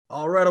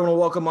All right, I want to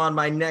welcome on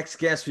my next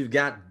guest. We've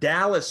got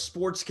Dallas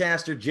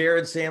sportscaster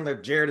Jared Sandler.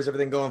 Jared, is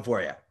everything going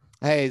for you?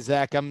 Hey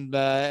Zach, I'm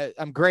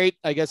great.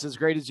 I guess as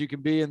great as you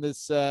can be in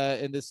this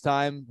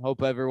time.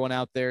 Hope everyone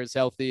out there is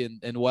healthy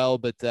and well.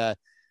 But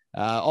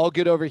all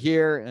good over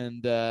here,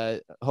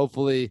 and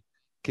hopefully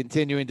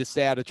continuing to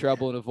stay out of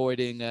trouble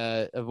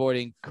and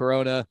avoiding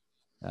Corona.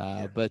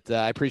 Yeah. But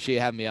I appreciate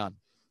you having me on.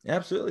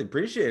 Absolutely.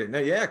 Appreciate it. No,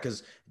 yeah,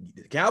 because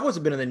the Cowboys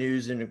have been in the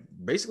news in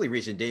basically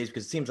recent days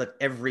because it seems like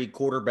every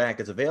quarterback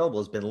that's available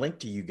has been linked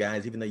to you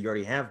guys, even though you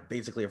already have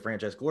basically a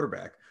franchise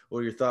quarterback.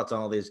 What are your thoughts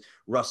on all these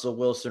Russell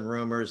Wilson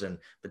rumors and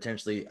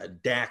potentially a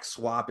Dak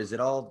swap? Is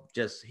it all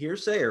just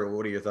hearsay, or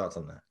what are your thoughts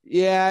on that?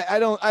 Yeah, I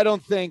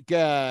don't think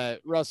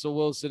Russell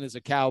Wilson is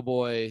a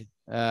Cowboy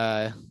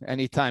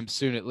anytime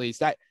soon. At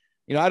least I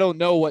don't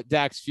know what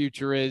Dak's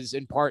future is.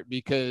 In part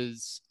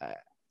because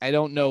I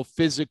don't know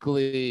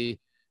physically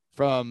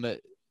from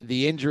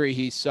the injury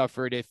he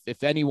suffered.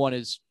 If anyone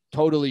is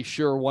totally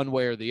sure one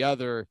way or the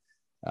other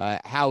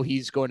how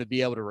he's going to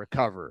be able to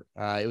recover.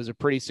 It was a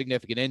pretty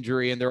significant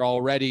injury, and there are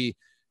already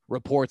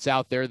reports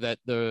out there that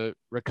the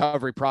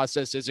recovery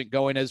process isn't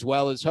going as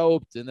well as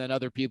hoped. And then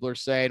other people are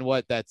saying,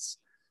 "What? That's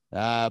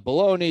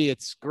baloney.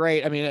 It's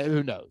great." I mean,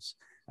 who knows?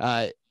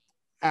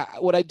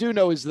 What I do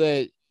know is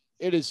that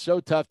it is so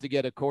tough to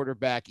get a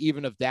quarterback,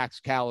 even of Dak's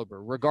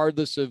caliber,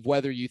 regardless of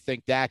whether you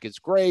think Dak is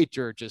great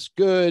or just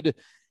good.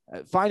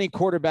 Finding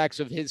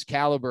quarterbacks of his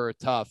caliber are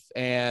tough.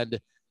 And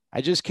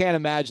I just can't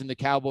imagine the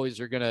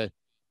Cowboys are going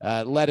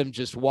to let him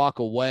just walk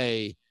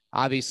away.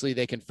 Obviously,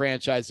 they can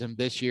franchise him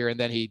this year and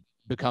then he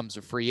becomes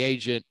a free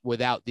agent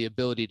without the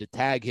ability to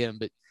tag him.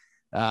 But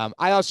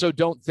I also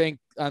don't think,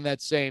 on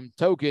that same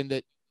token,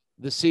 that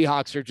the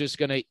Seahawks are just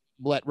going to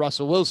let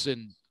Russell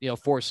Wilson,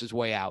 force his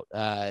way out.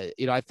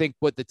 I think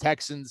what the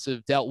Texans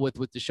have dealt with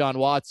Deshaun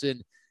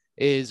Watson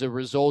is a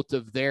result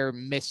of their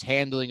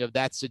mishandling of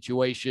that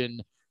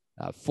situation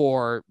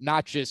for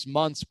not just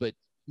months, but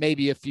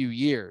maybe a few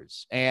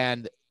years.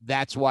 And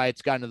that's why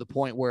it's gotten to the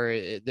point where,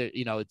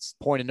 it's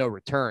point of no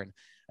return.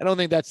 I don't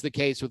think that's the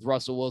case with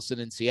Russell Wilson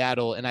in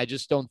Seattle. And I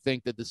just don't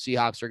think that the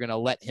Seahawks are going to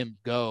let him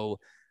go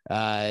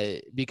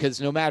because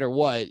no matter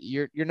what,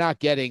 you're not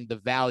getting the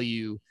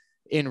value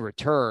in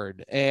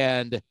return.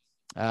 And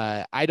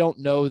I don't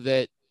know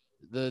that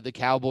the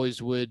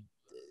Cowboys would.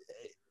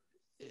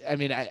 I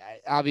mean,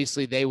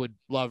 obviously they would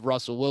love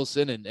Russell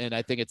Wilson, and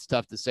I think it's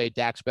tough to say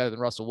Dak's better than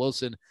Russell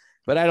Wilson,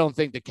 but I don't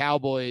think the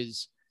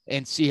Cowboys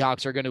and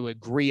Seahawks are going to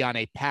agree on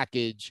a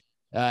package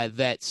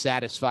that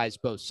satisfies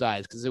both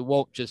sides because it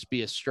won't just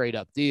be a straight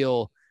up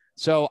deal.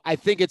 So I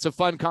think it's a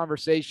fun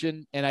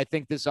conversation, and I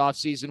think this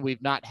offseason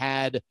we've not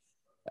had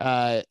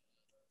uh,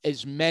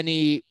 as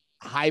many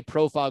high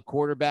profile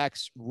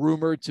quarterbacks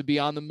rumored to be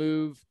on the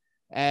move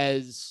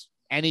as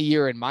any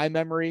year in my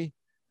memory.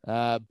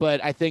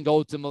 But I think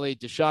ultimately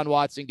Deshaun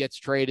Watson gets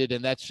traded,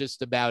 and that's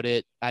just about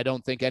it. I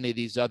don't think any of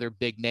these other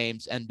big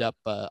names end up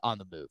on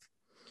the move.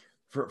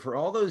 For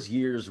all those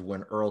years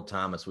when Earl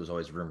Thomas was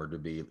always rumored to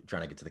be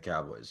trying to get to the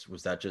Cowboys,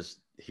 was that just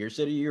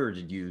hearsay to you, or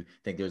did you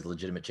think there was a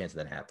legitimate chance of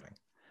that happening?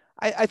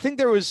 I think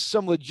there was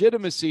some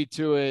legitimacy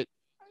to it.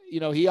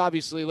 He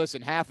obviously,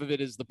 listen, half of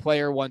it is the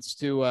player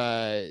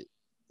the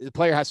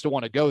player has to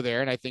want to go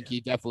there. And I think he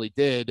definitely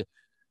did.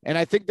 And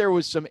I think there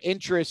was some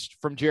interest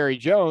from Jerry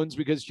Jones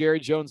because Jerry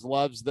Jones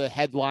loves the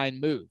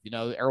headline move.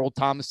 Earl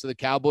Thomas to the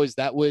Cowboys,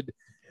 that would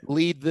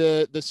lead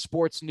the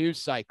sports news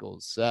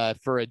cycles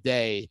for a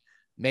day,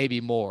 maybe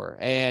more.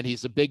 And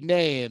he's a big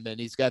name and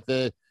he's got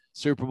the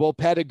Super Bowl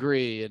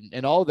pedigree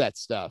and all that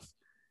stuff.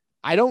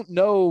 I don't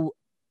know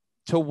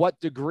to what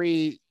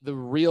degree the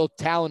real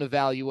talent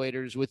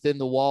evaluators within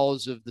the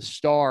walls of the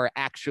Star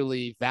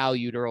actually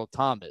valued Earl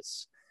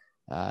Thomas.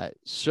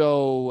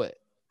 So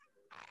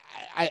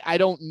I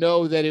don't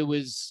know that it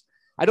was,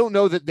 I don't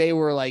know that they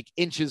were like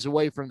inches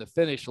away from the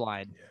finish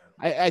line.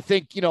 I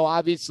think,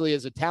 obviously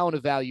as a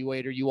talent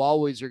evaluator, you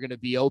always are going to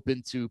be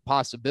open to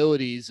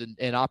possibilities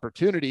and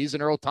opportunities.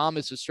 And Earl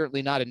Thomas is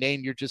certainly not a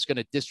name you're just going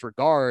to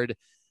disregard.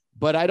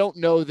 But I don't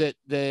know that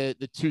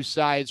the two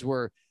sides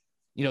were,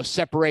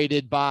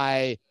 separated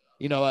by,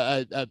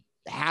 a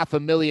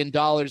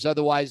 $500,000.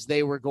 Otherwise,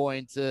 they were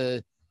going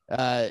to,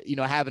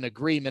 have an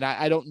agreement.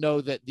 I don't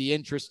know that the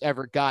interest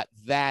ever got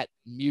that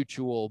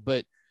mutual,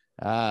 but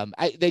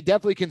they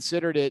definitely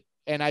considered it.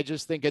 And I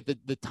just think that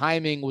the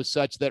timing was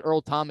such that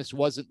Earl Thomas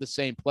wasn't the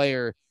same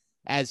player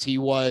as he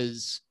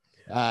was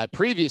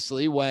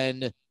previously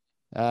when,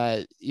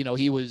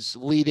 he was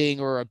leading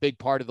or a big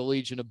part of the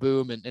Legion of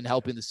Boom and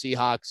helping the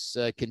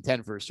Seahawks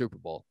contend for a Super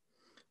Bowl.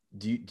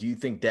 Do you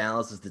think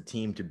Dallas is the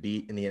team to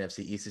beat in the NFC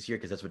East this year?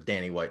 Because that's what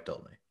Danny White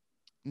told me.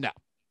 No,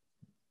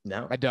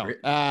 No. I don't.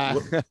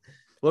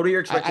 What are your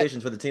I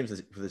expectations for the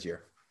teams for this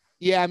year?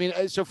 Yeah, I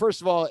mean, so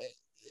first of all,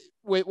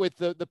 with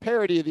the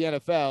parity of the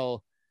NFL,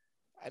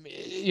 I mean,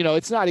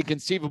 it's not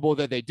inconceivable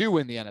that they do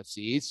win the NFC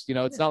East. It's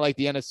Yeah. not like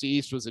the NFC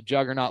East was a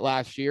juggernaut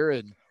last year,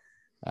 and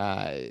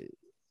uh,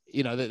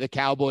 the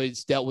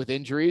Cowboys dealt with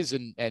injuries,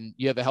 and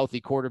you have a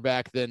healthy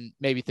quarterback, then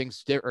maybe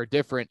things are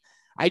different.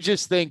 I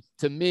just think,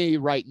 to me,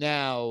 right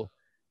now,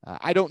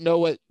 I don't know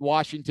what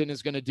Washington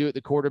is going to do at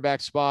the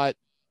quarterback spot,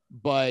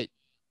 but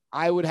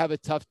I would have a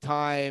tough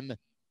time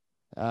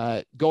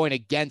going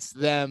against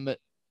them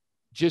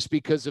just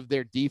because of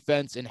their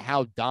defense and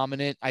how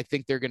dominant I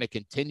think they're going to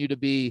continue to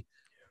be.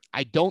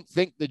 I don't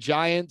think the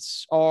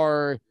Giants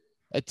are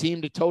a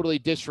team to totally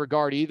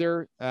disregard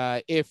either.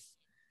 If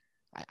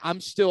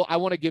I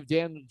want to give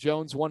Dan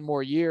Jones one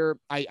more year.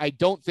 I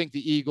don't think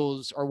the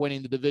Eagles are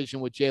winning the division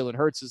with Jalen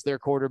Hurts as their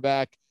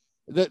quarterback.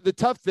 The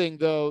tough thing,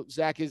 though,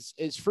 Zach,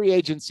 is free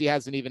agency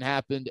hasn't even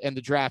happened and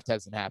the draft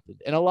hasn't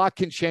happened. And a lot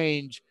can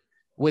change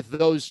with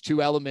those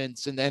two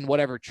elements and then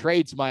whatever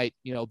trades might,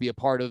 be a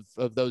part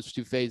of those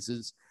two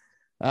phases.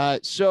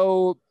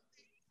 So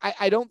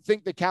I don't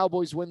think the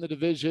Cowboys win the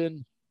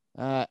division.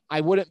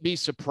 I wouldn't be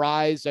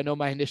surprised. I know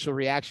my initial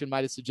reaction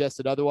might have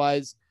suggested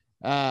otherwise.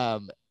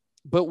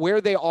 But where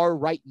they are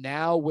right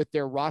now with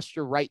their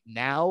roster right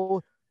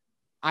now,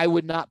 I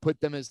would not put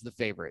them as the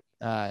favorite.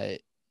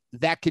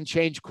 That can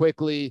change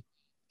quickly,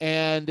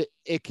 and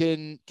it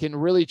can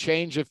really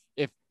change if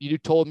you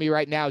told me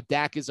right now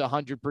Dak is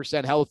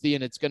 100% healthy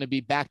and it's going to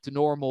be back to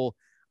normal.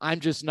 I'm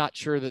just not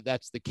sure that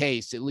that's the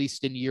case, at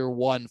least in year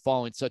one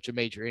following such a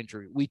major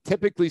injury. We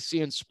typically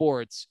see in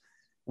sports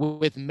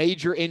with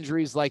major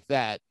injuries like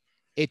that,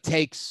 it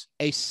takes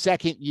a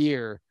second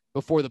year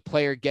before the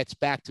player gets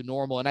back to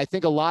normal. And I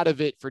think a lot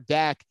of it for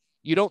Dak,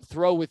 you don't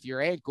throw with your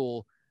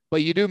ankle,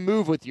 but you do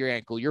move with your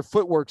ankle. Your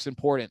footwork's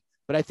important.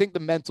 But I think the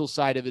mental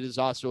side of it is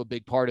also a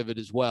big part of it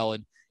as well.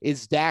 And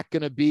is Dak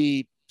going to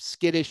be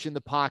skittish in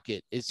the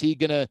pocket? Is he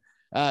going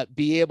to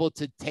be able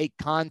to take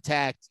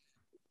contact,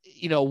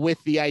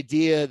 with the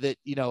idea that,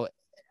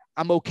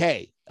 I'm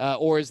okay?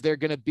 Or is there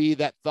going to be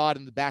that thought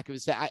in the back of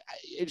his head? I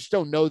just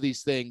don't know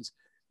these things.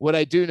 What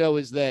I do know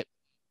is that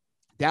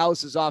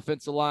Dallas's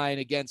offensive line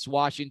against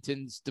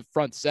Washington's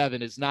front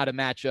seven is not a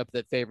matchup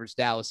that favors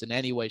Dallas in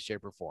any way,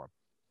 shape, or form.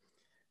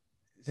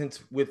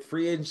 Since with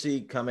free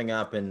agency coming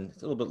up in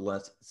a little bit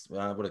less,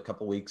 a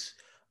couple weeks,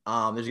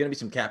 there's going to be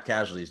some cap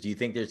casualties. Do you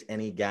think there's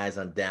any guys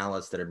on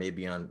Dallas that are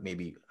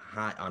maybe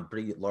high on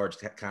pretty large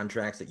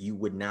contracts that you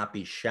would not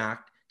be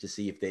shocked to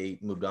see if they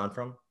moved on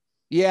from?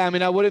 Yeah, I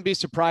mean, I wouldn't be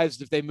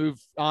surprised if they move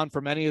on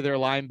from any of their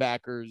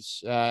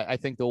linebackers. I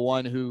think the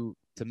one who,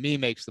 to me,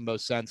 makes the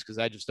most sense, because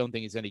I just don't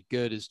think he's any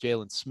good, is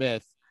Jalen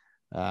Smith.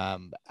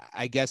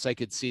 I guess I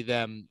could see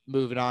them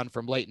moving on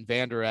from Leighton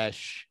Vander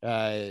Esch,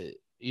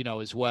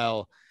 as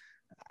well.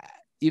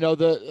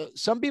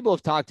 Some people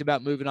have talked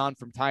about moving on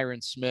from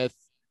Tyron Smith.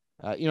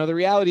 The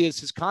reality is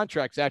his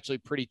contract's actually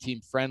pretty team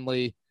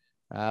friendly.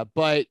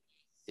 But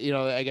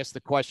I guess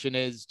the question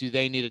is, do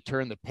they need to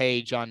turn the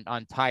page on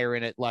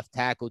Tyron at left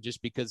tackle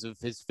just because of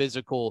his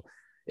physical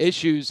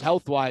issues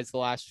health-wise the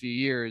last few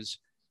years?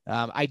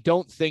 I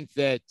don't think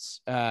that,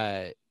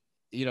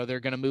 they're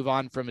going to move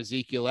on from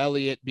Ezekiel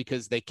Elliott,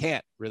 because they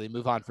can't really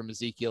move on from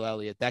Ezekiel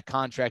Elliott. That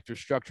contract is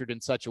structured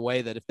in such a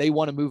way that if they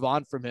want to move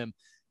on from him,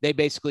 they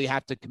basically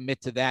have to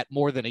commit to that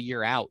more than a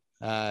year out.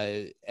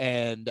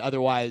 And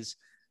otherwise,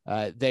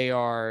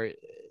 they're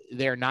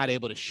not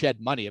able to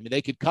shed money. I mean,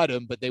 they could cut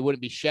him, but they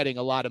wouldn't be shedding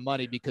a lot of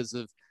money because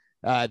of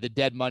the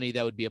dead money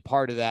that would be a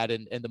part of that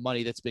and the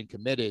money that's been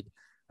committed.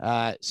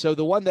 So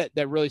the one that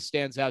really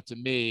stands out to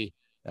me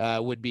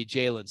would be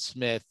Jalen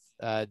Smith.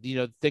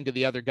 Think of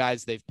the other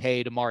guys they've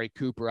paid. Amari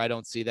Cooper, I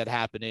don't see that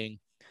happening.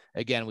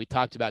 Again, we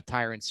talked about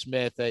Tyron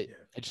Smith. I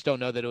just don't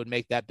know that it would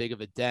make that big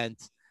of a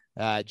dent.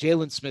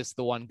 Jalen Smith's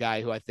the one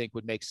guy who I think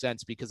would make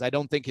sense, because I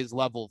don't think his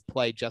level of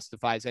play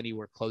justifies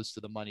anywhere close to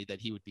the money that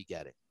he would be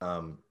getting.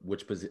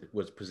 Which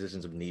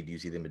positions of need do you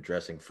see them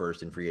addressing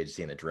first in free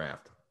agency and the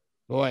draft?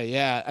 Boy,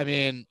 yeah. I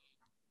mean,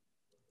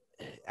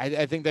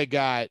 I think they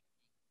got,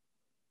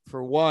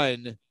 for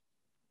one,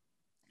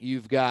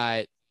 you've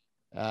got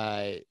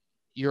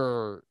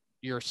your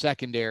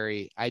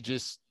secondary. I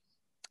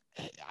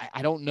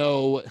don't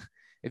know.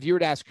 If you were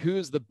to ask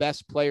who's the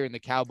best player in the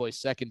Cowboys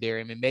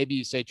secondary, I mean, maybe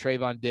you say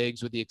Trayvon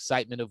Diggs with the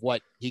excitement of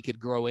what he could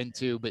grow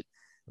into, but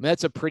I mean,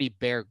 that's a pretty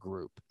bare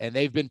group, and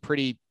they've been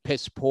pretty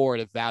piss poor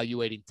at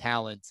evaluating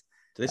talent.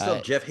 Do they still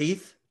have Jeff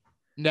Heath?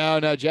 No,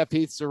 Jeff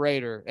Heath's a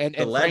Raider. And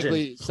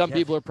frankly, some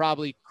people are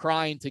probably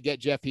crying to get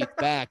Jeff Heath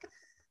back.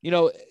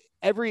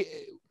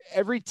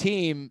 Every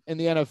team in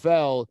the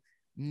NFL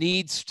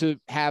needs to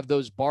have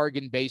those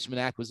bargain basement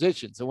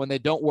acquisitions. And when they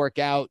don't work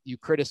out, you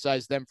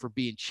criticize them for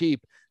being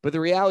cheap. But the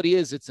reality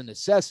is it's a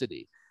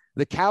necessity.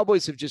 The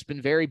Cowboys have just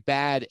been very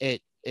bad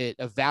at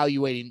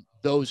evaluating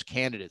those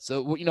candidates.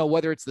 So,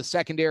 whether it's the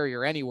secondary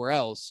or anywhere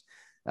else.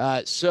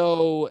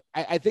 So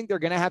I think they're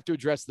going to have to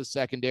address the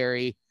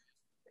secondary.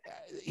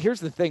 Here's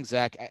the thing,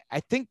 Zach. I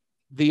think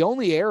the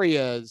only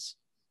areas,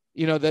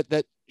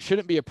 that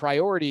shouldn't be a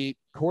priority: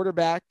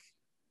 quarterback,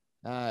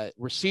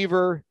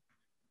 receiver,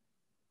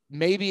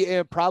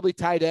 maybe probably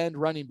tight end,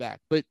 running back.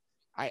 But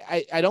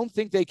I don't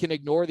think they can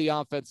ignore the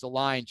offensive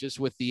line just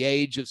with the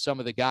age of some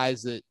of the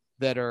guys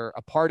that are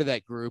a part of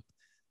that group.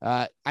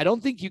 I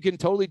don't think you can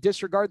totally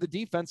disregard the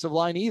defensive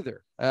line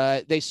either.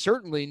 They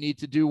certainly need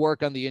to do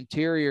work on the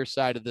interior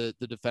side of the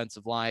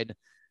defensive line.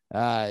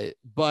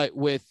 But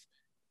with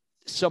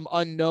some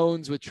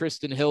unknowns with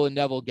Tristan Hill and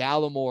Neville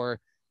Gallimore.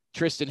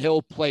 Tristan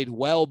Hill played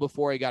well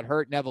before he got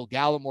hurt. Neville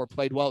Gallimore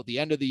played well at the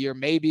end of the year.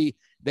 Maybe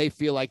they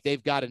feel like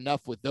they've got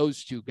enough with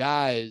those two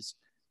guys.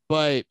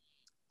 But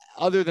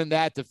other than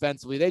that,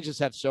 defensively, they just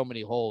have so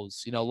many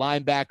holes.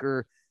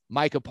 Linebacker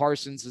Micah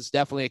Parsons is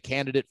definitely a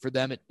candidate for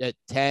them at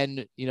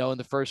 10, in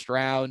the first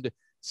round.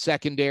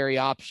 Secondary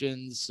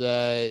options,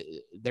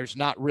 there's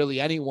not really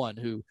anyone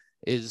who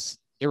is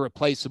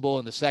irreplaceable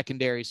in the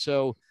secondary.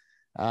 So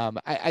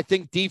I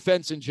think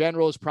defense in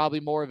general is probably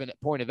more of a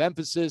point of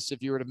emphasis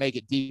if you were to make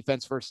it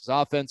defense versus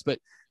offense. But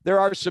there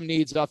are some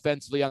needs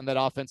offensively on that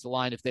offensive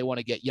line if they want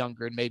to get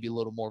younger and maybe a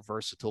little more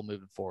versatile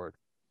moving forward.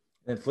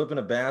 And flipping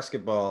a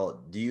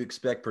basketball, do you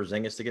expect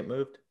Porzingis to get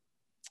moved?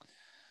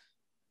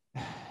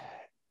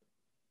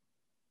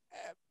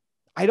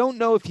 I don't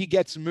know if he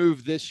gets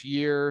moved this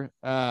year.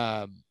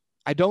 I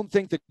don't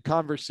think the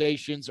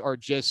conversations are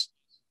just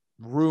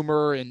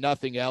rumor and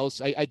nothing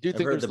else. I do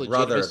think there's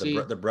legitimacy.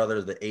 The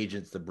brother, the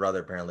agents, the brother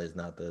apparently is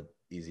not the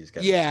easiest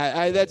guy.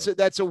 Yeah,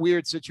 that's a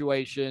weird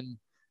situation.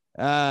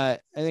 I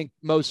think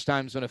most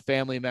times when a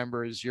family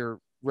member is your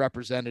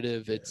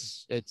representative,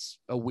 it's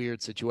a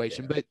weird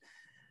situation. Yeah. But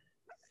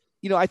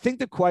I think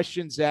the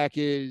question, Zach,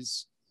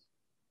 is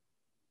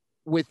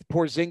with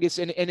Porzingis,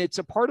 and it's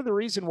a part of the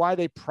reason why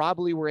they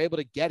probably were able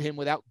to get him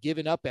without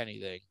giving up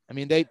anything. I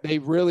mean, they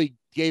really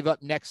gave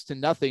up next to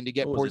nothing to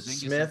get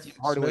Porzingis.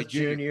 Smith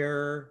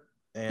Jr.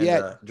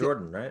 and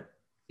Jordan, right?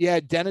 Yeah,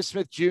 Dennis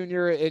Smith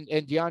Jr. and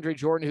DeAndre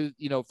Jordan,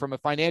 who, from a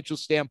financial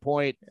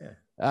standpoint,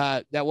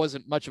 that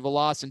wasn't much of a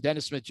loss. And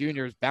Dennis Smith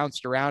Jr. has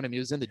bounced around him. He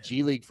was in the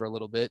G League for a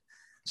little bit.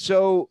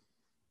 So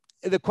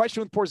the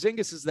question with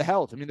Porzingis is the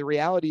health. I mean, the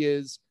reality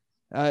is,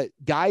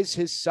 guys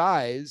his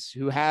size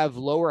who have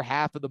lower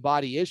half of the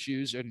body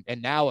issues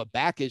and now a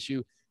back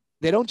issue,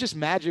 they don't just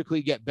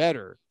magically get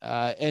better.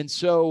 And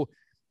so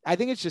I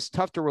think it's just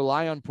tough to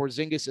rely on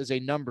Porzingis as a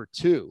number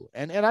 2.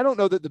 And I don't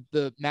know that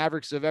the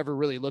Mavericks have ever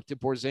really looked at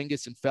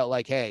Porzingis and felt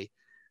like, hey,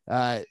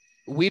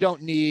 we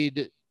don't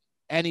need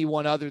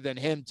anyone other than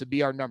him to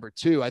be our number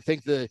 2. I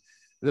think the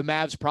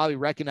Mavs probably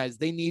recognize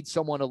they need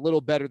someone a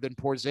little better than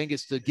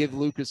Porzingis to give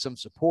Luka some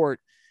support.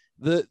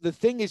 The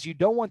thing is, you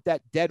don't want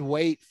that dead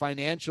weight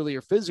financially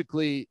or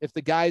physically if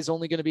the guy's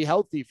only going to be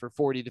healthy for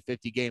 40 to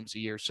 50 games a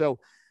year. So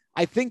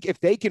I think if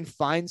they can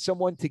find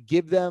someone to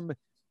give them,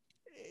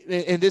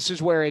 and this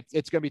is where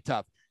it's going to be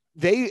tough.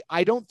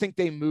 I don't think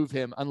they move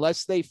him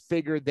unless they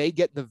figure they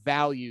get the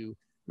value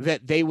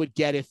that they would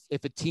get if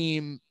a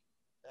team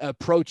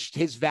approached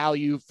his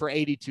value for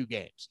 82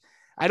 games.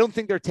 I don't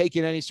think they're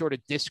taking any sort of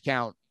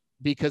discount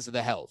because of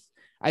the health.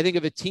 I think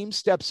if a team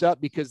steps up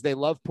because they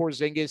love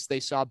Porzingis, they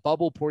saw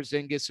bubble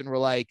Porzingis and were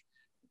like,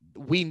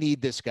 we need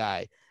this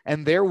guy,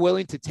 and they're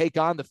willing to take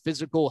on the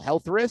physical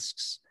health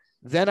risks,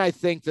 then I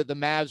think that the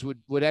Mavs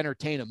would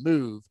entertain a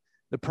move.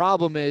 The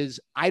problem is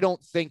I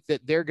don't think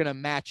that they're going to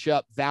match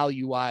up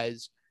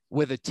value-wise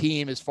with a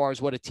team as far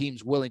as what a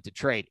team's willing to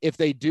trade. If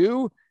they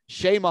do,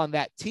 shame on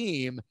that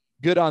team,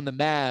 good on the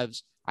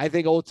Mavs. I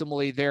think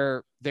ultimately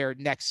their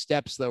next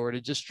steps, though, are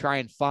to just try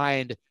and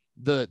find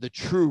the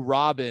true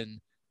Robin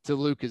to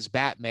Luka's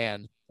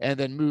Batman and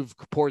then move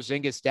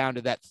Porzingis down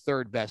to that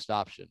third best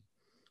option.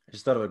 I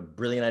just thought of a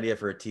brilliant idea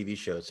for a TV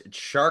show. It's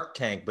Shark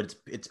Tank, but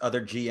it's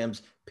other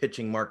GMs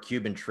pitching Mark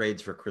Cuban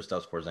trades for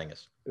Kristaps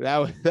Porzingis.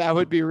 That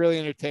would be really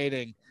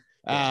entertaining.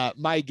 Yeah.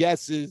 My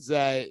guess is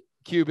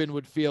Cuban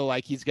would feel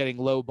like he's getting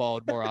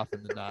lowballed more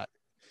often than not.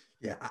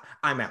 Yeah,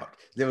 I'm out.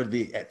 That would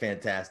be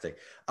fantastic.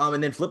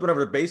 And then flipping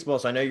over to baseball.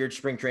 So I know you're at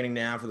spring training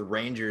now for the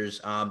Rangers.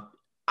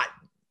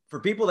 For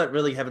people that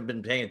really haven't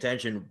been paying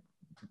attention,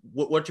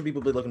 what should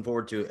people be looking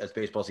forward to as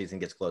baseball season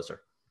gets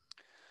closer?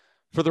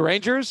 For the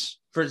Rangers?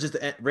 For just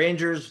the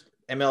Rangers,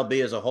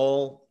 MLB as a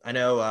whole. I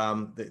know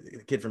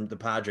the kid from the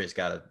Padres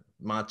got a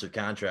monster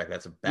contract.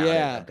 That's about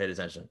it. I paid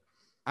attention.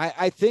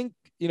 I think,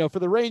 for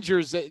the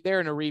Rangers,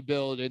 they're in a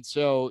rebuild. And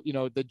so,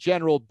 the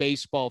general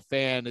baseball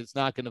fan is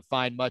not going to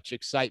find much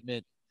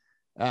excitement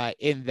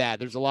in that.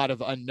 There's a lot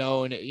of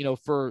unknown,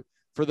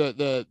 for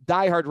the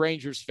diehard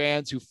Rangers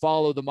fans who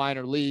follow the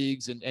minor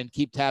leagues and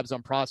keep tabs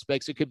on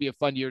prospects. It could be a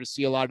fun year to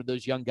see a lot of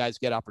those young guys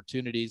get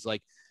opportunities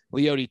like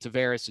Leody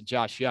Taveras and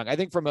Josh Young. I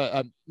think from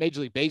a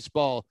Major League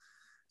Baseball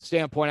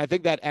standpoint, I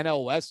think that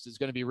NL West is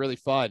going to be really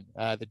fun.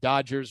 The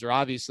Dodgers are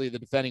obviously the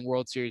defending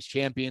World Series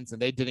champions,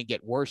 and they didn't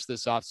get worse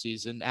this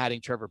offseason,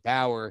 adding Trevor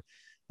Bauer.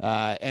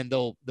 And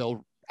they'll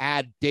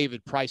add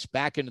David Price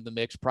back into the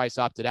mix. Price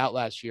opted out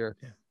last year.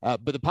 Yeah.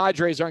 But the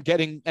Padres aren't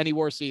getting any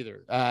worse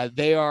either.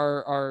 They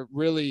are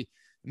really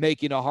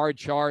making a hard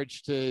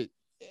charge to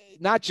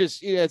not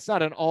just, it's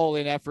not an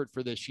all-in effort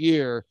for this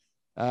year.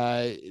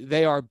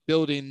 They are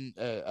building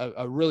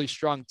a really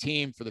strong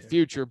team for the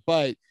future,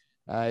 but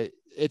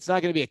it's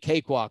not going to be a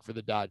cakewalk for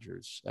the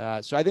Dodgers.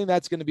 So I think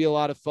that's going to be a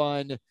lot of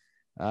fun.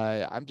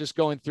 I'm just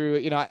going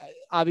through,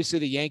 obviously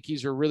the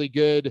Yankees are really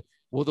good.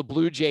 Will the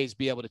Blue Jays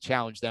be able to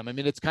challenge them? I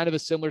mean, it's kind of a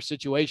similar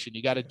situation.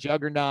 You got a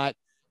juggernaut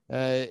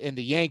in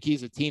the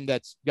Yankees, a team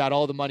that's got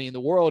all the money in the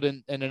world,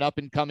 and an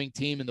up-and-coming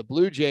team in the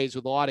Blue Jays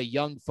with a lot of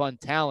young, fun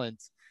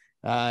talent.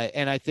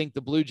 And I think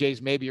the Blue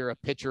Jays maybe are a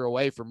pitcher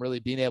away from really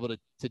being able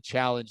to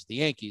challenge the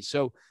Yankees.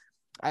 So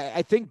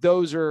I think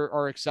those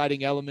are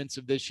exciting elements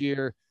of this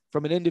year.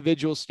 From an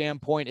individual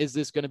standpoint, is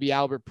this going to be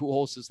Albert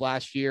Pujols'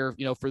 last year?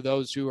 For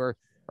those who are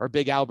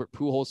big Albert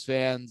Pujols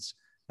fans,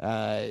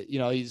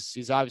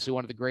 he's obviously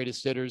one of the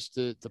greatest hitters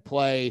to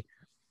play.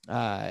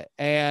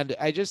 And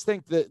I just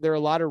think that there are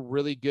a lot of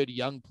really good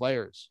young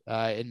players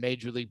in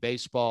Major League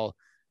Baseball.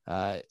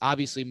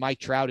 Obviously, Mike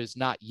Trout is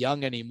not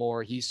young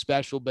anymore. He's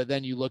special, but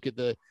then you look at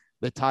the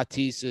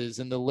Tatises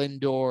and the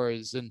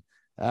Lindors and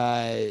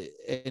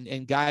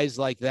guys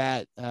like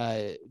that,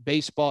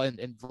 baseball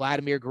and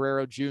Vladimir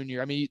Guerrero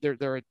Jr. I mean, there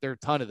are a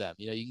ton of them.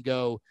 You can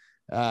go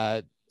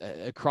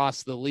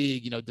across the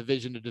league,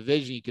 division to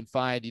division. You can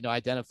find,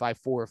 identify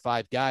 4 or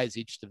 5 guys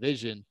each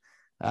division.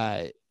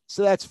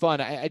 So that's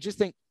fun. I just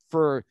think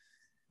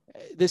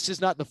this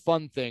is not the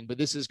fun thing, but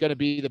this is going to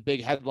be the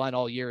big headline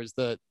all year is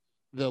the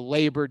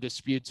labor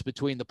disputes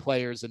between the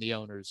players and the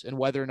owners, and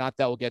whether or not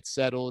that will get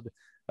settled,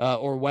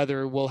 or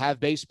whether we'll have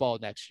baseball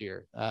next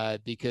year.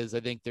 Because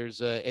I think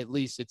there's at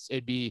least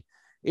it'd be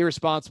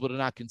irresponsible to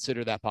not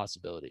consider that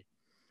possibility.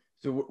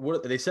 So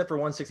what are they set for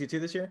 162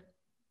 this year?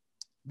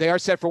 They are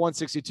set for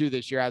 162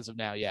 this year as of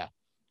now. Yeah.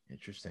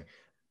 Interesting.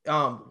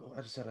 I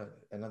just had I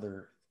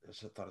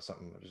just thought of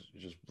something.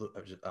 What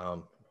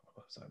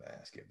was I going to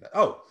ask you about?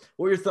 Oh,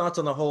 what are your thoughts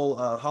on the whole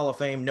Hall of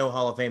Fame, no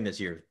Hall of Fame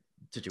this year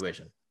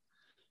situation?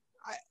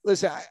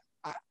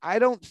 I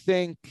don't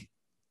think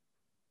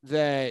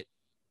that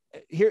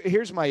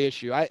here's my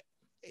issue.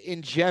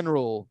 In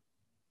general,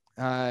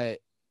 I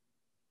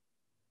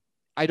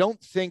don't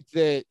think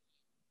that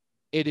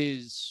it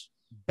is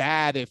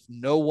bad if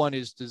no one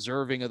is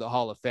deserving of the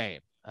Hall of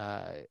Fame.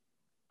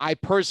 I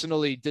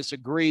personally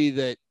disagree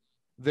that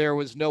there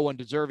was no one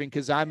deserving,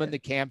 because I'm in the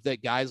camp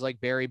that guys like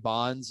Barry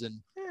Bonds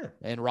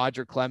and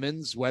Roger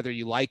Clemens, whether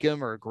you like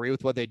him or agree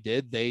with what they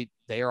did, they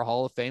are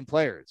Hall of Fame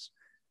players.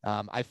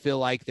 I feel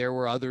like there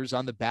were others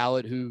on the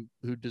ballot who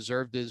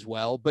deserved it as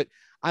well, but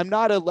I'm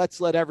not a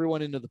let's let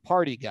everyone into the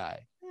party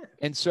guy. Yeah.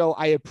 And so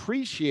I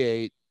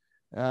appreciate,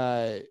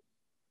 a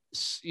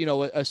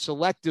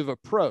selective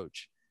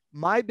approach.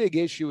 My big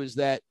issue is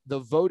that the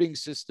voting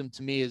system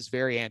to me is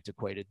very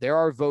antiquated. There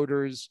are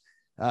voters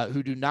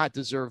who do not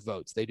deserve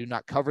votes. They do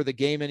not cover the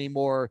game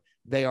anymore.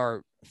 They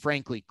are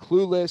frankly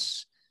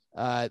clueless.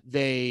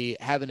 They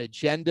have an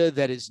agenda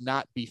that is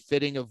not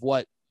befitting of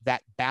what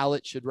that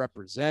ballot should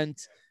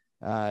represent.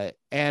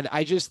 And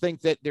I just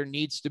think that there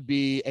needs to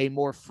be a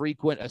more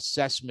frequent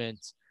assessment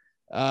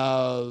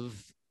of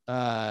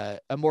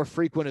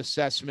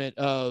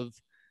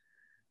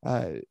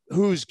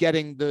who's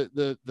getting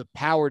the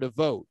power to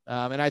vote.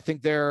 And I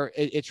think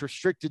it's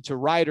restricted to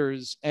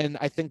writers. And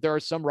I think there are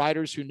some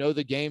writers who know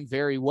the game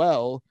very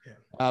well.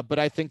 But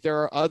I think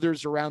there are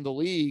others around the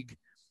league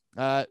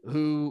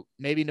who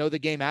maybe know the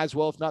game as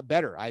well, if not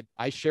better.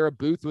 I share a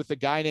booth with a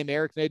guy named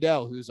Eric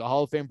Nadel, who's a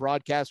Hall of Fame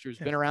broadcaster who's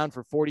been around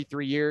for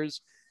 43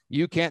 years.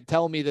 You can't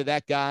tell me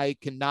that guy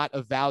cannot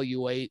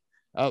evaluate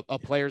a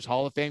player's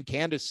Hall of Fame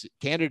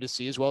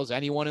candidacy as well as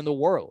anyone in the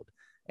world.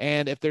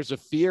 And if there's a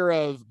fear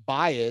of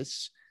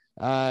bias,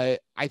 I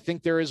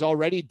think there is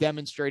already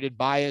demonstrated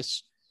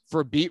bias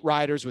for beat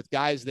writers with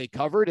guys they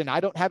covered. And I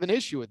don't have an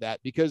issue with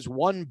that, because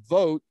one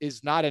vote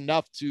is not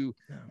enough to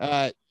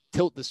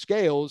tilt the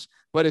scales.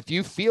 But if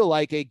you feel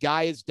like a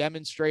guy is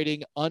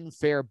demonstrating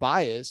unfair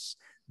bias,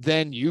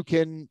 then you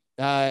can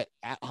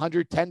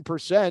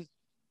 110%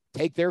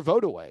 take their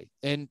vote away,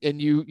 and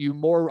you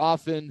more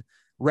often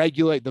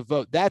regulate the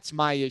vote. That's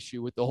my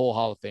issue with the whole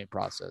Hall of Fame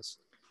process.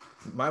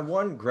 My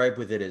one gripe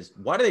with it is,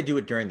 why do they do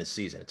it during the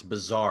season? It's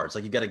bizarre. It's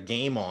like you got a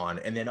game on,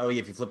 and then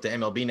if you flip to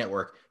MLB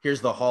Network, here's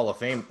the Hall of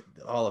Fame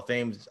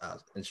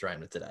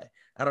enshrinement today.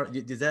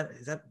 Is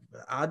that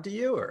odd to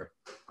you, or?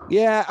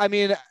 Yeah, I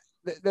mean,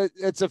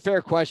 it's a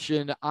fair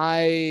question.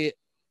 I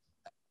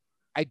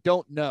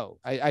don't know.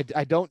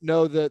 I don't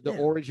know the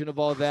origin of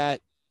all that.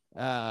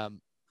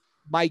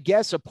 My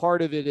guess, a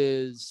part of it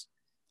is,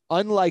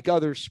 unlike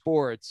other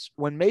sports,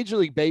 when Major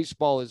League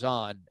Baseball is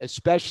on,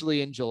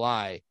 especially in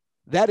July,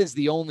 that is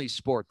the only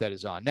sport that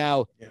is on.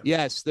 Now,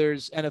 yes,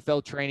 there's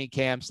NFL training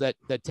camps that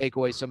take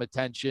away some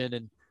attention,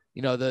 and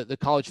the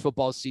college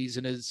football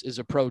season is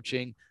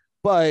approaching,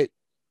 but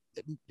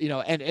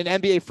and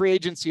NBA free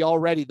agency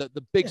already,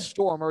 the big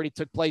storm already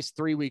took place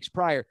 3 weeks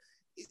prior.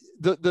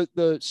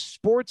 The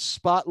sports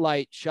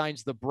spotlight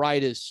shines the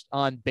brightest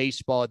on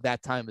baseball at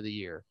that time of the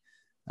year.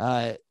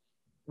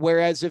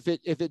 Whereas if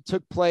it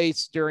took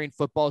place during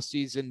football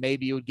season,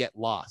 maybe it would get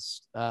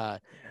lost.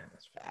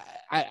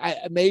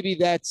 Maybe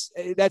that's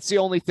the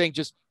only thing,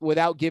 just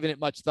without giving it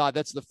much thought.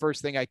 That's the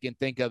first thing I can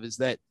think of, is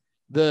that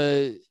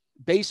the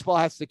baseball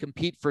has to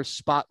compete for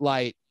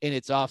spotlight in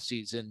its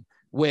offseason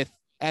with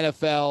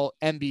NFL,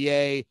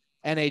 NBA,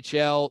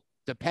 NHL,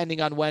 depending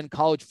on when,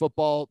 college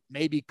football,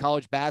 maybe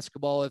college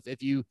basketball,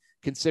 if you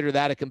consider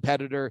that a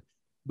competitor.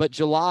 But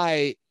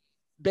July,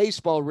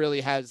 baseball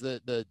really has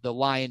the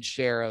lion's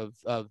share of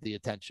the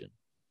attention.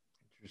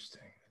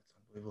 Interesting. That's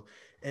unbelievable.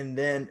 And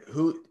then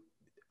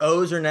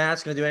O's or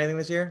Nats going to do anything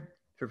this year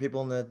for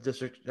people in the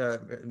district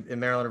in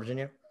Maryland or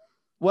Virginia?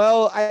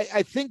 Well,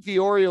 I think the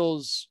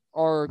Orioles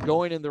are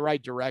going in the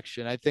right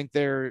direction. I think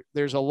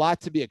there's a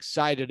lot to be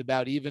excited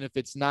about, even if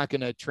it's not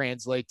going to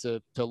translate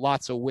to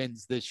lots of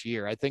wins this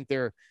year. I think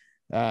they're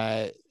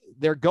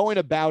going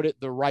about it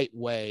the right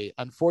way.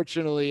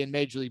 Unfortunately, in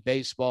Major League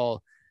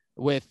Baseball,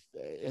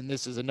 and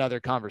this is another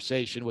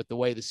conversation with the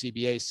way the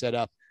CBA is set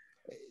up,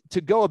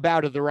 to go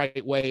about it the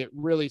right way, it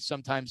really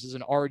sometimes is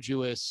an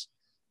arduous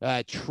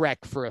trek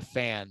for a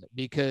fan,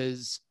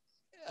 because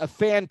a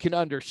fan can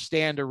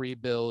understand a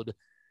rebuild,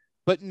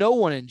 but no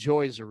one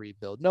enjoys a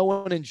rebuild. No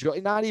one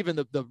enjoys, not even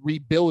the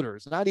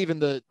rebuilders, not even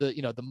the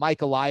Mike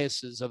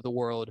Eliases of the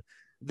world.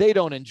 They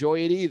don't enjoy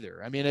it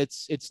either. I mean,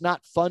 it's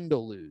not fun to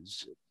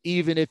lose,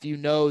 even if you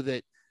know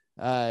that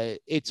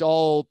it's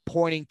all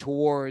pointing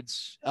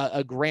towards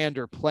a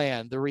grander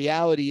plan. The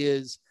reality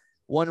is,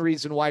 one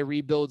reason why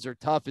rebuilds are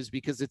tough is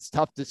because it's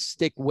tough to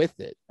stick with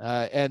it.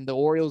 And the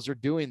Orioles are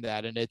doing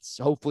that, and it's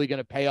hopefully going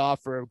to pay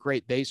off for a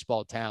great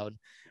baseball town.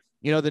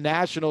 The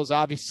Nationals,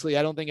 obviously,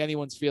 I don't think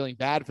anyone's feeling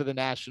bad for the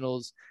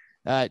Nationals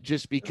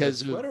just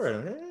because of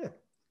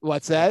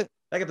what's that?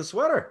 I got the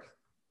sweater.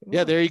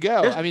 Yeah, there you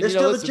go. They're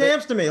still the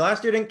champs to me.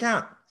 Last year didn't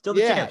count. Still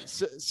the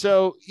champs.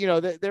 So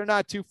they're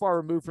not too far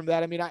removed from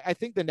that. I mean, I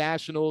think the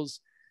Nationals,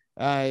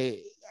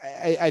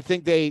 I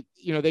think they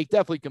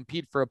definitely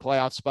compete for a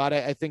playoff spot.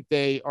 I think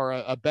they are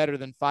a better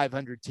than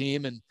 500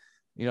 team, and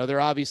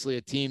they're obviously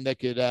a team that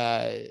could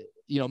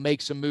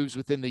make some moves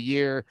within the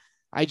year.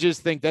 I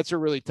just think that's a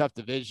really tough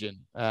division,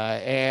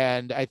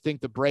 and I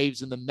think the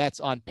Braves and the Mets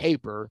on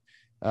paper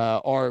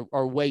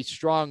are way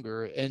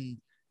stronger. And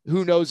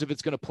who knows if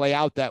it's going to play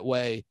out that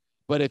way?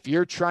 But if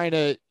you're trying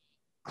to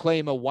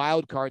claim a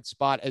wild card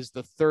spot as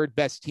the third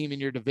best team in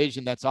your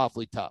division, that's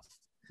awfully tough.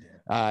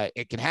 Yeah.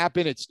 It can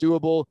happen. It's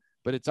doable,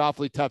 but it's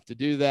awfully tough to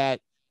do that.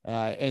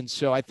 And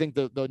so I think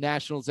the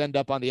Nationals end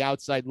up on the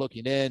outside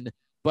looking in.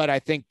 But I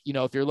think,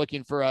 if you're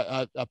looking for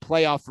a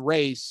playoff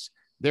race,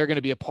 they're going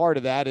to be a part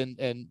of that.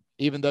 And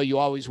even though you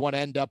always want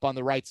to end up on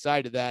the right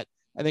side of that,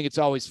 I think it's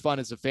always fun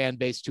as a fan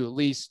base to at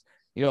least,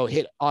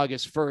 hit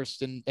August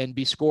 1st and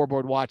be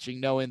scoreboard watching,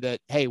 knowing that,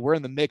 hey, we're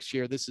in the mix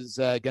here. This is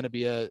going to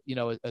be a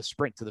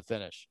sprint to the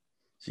finish.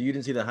 So you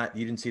didn't see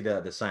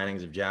the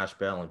signings of Josh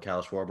Bell and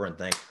Kyle Schwarber and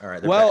think, all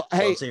right. Well,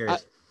 hey,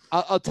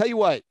 I'll tell you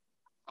what,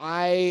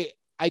 I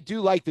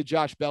do like the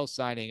Josh Bell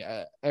signing,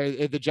 or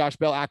the Josh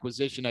Bell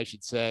acquisition, I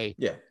should say.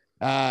 Yeah.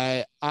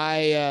 I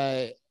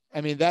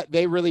mean that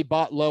they really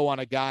bought low on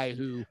a guy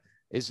who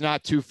is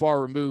not too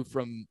far removed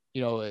from,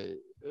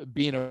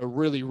 being a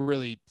really,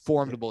 really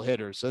formidable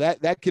hitter. So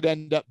that could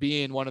end up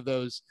being one of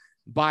those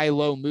buy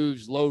low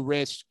moves, low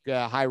risk,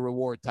 high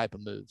reward type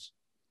of moves.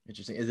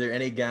 Interesting. Is there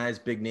any guys,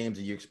 big names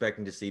that you're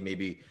expecting to see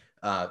maybe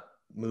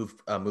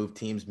move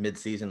teams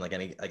mid-season? Like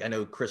I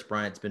know Chris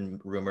Bryant's been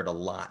rumored a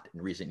lot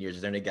in recent years.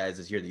 Is there any guys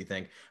this year that you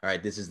think, all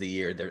right, this is the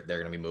year they're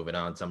going to be moving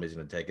on? Somebody's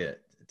going to take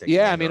it.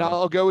 Yeah, I mean,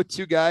 I'll go with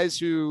two guys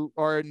who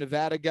are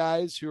Nevada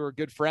guys who are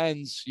good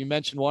friends. You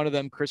mentioned one of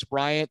them, Chris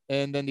Bryant,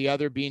 and then the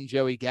other being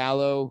Joey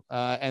Gallo.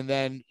 And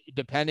then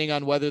depending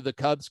on whether the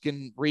Cubs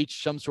can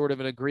reach some sort of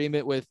an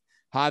agreement with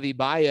Javi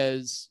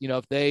Baez,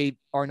 if they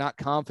are not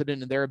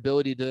confident in their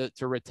ability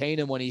to retain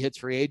him when he hits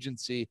free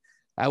agency,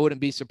 I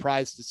wouldn't be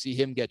surprised to see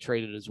him get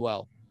traded as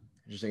well.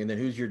 Interesting. And then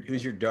who's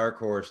your dark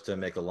horse to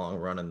make a long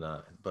run in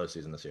the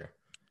postseason this year?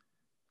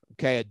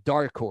 Okay, a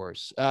dark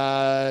horse.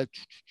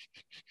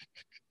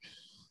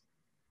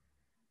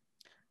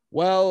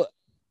 Well,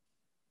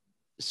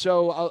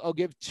 so I'll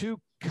give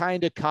two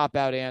kind of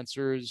cop-out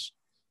answers.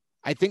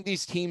 I think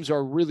these teams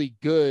are really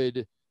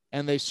good,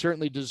 and they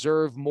certainly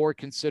deserve more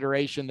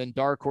consideration than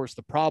dark horse.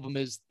 The problem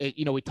is,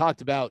 we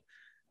talked about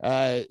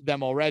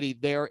them already.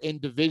 They're in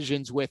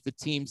divisions with the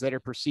teams that are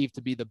perceived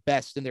to be the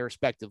best in their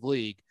respective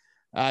league.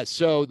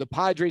 So the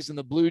Padres and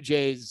the Blue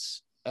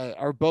Jays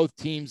are both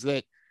teams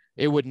that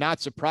it would not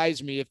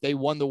surprise me if they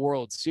won the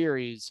World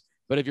Series.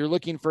 But if you're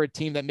looking for a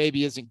team that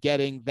maybe isn't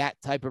getting that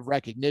type of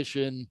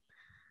recognition,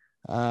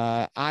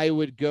 I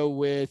would go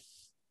with,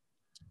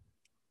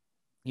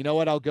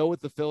 I'll go with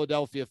the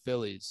Philadelphia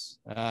Phillies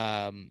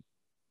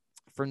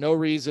for no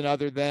reason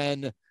other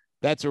than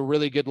that's a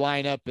really good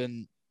lineup,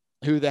 and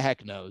who the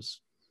heck knows?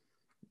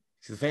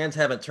 So the fans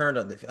haven't turned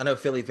on. I know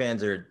Philly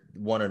fans are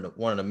one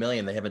in a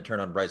million. They haven't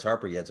turned on Bryce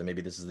Harper yet, so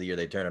maybe this is the year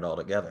they turn it all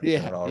together.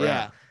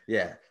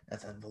 Yeah.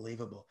 That's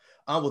unbelievable.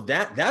 Well,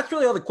 that's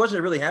really all the questions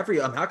I really have for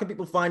you. How can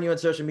people find you on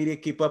social media,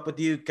 keep up with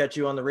you, catch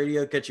you on the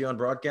radio, catch you on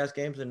broadcast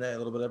games, and a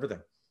little bit of everything?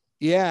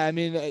 Yeah, I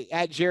mean,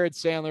 at Jared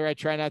Sandler, I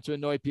try not to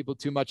annoy people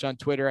too much on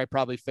Twitter. I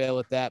probably fail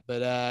at that,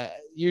 but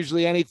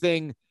usually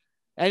anything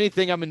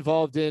I'm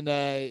involved in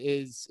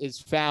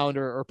is found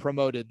or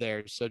promoted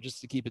there. So just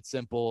to keep it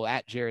simple,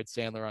 at Jared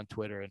Sandler on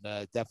Twitter, and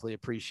definitely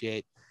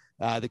appreciate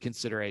the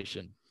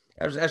consideration.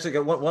 I was actually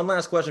got one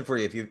last question for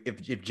you.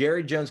 If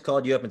Jerry Jones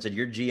called you up and said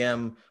you're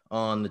GM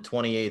on the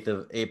 28th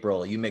of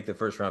April, you make the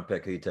first round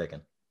pick, who are you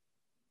taking?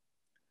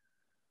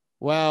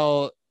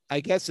 Well, I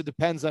guess it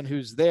depends on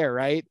who's there,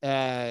 right?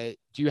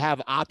 Do you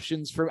have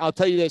options for? I'll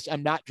tell you this: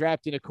 I'm not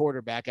drafting a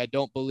quarterback. I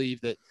don't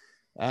believe that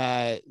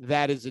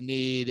that is a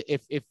need.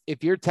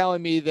 If you're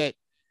telling me that,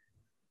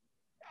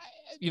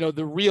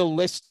 the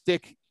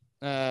realistic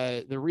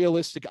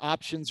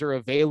options are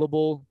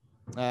available,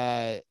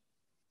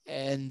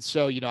 and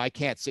so I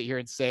can't sit here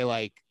and say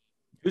like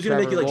who's going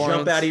to make you like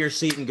jump out of your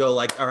seat and go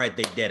like, all right,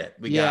 they did it.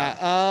 We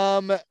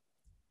got it.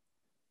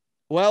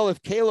 Well,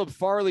 if Caleb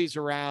Farley's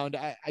around,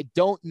 I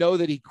don't know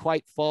that he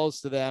quite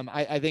falls to them.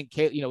 I think,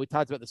 we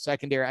talked about the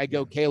secondary. I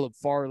go Caleb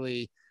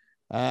Farley.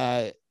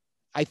 I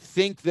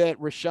think that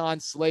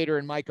Rashawn Slater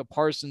and Micah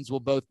Parsons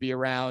will both be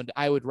around.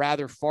 I would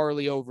rather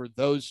Farley over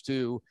those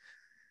two.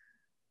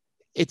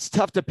 It's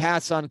tough to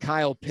pass on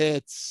Kyle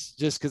Pitts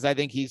just because I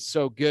think he's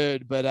so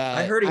good. But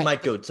I heard he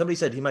might go. Somebody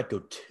said he might go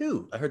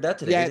 2. I heard that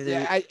today.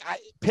 Yeah,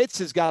 Pitts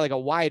has got like a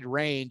wide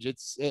range.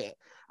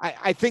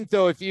 I think,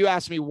 though, if you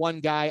ask me one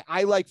guy,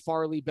 I like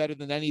Farley better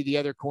than any of the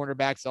other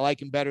cornerbacks. I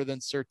like him better than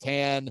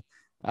Surtain.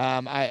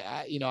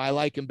 I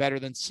like him better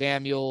than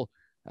Samuel.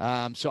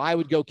 So I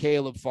would go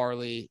Caleb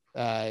Farley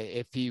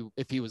if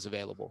he was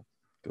available.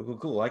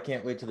 Cool. I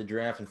can't wait till the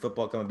draft and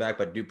football coming back,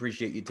 but I do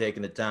appreciate you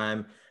taking the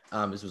time.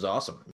 This was awesome.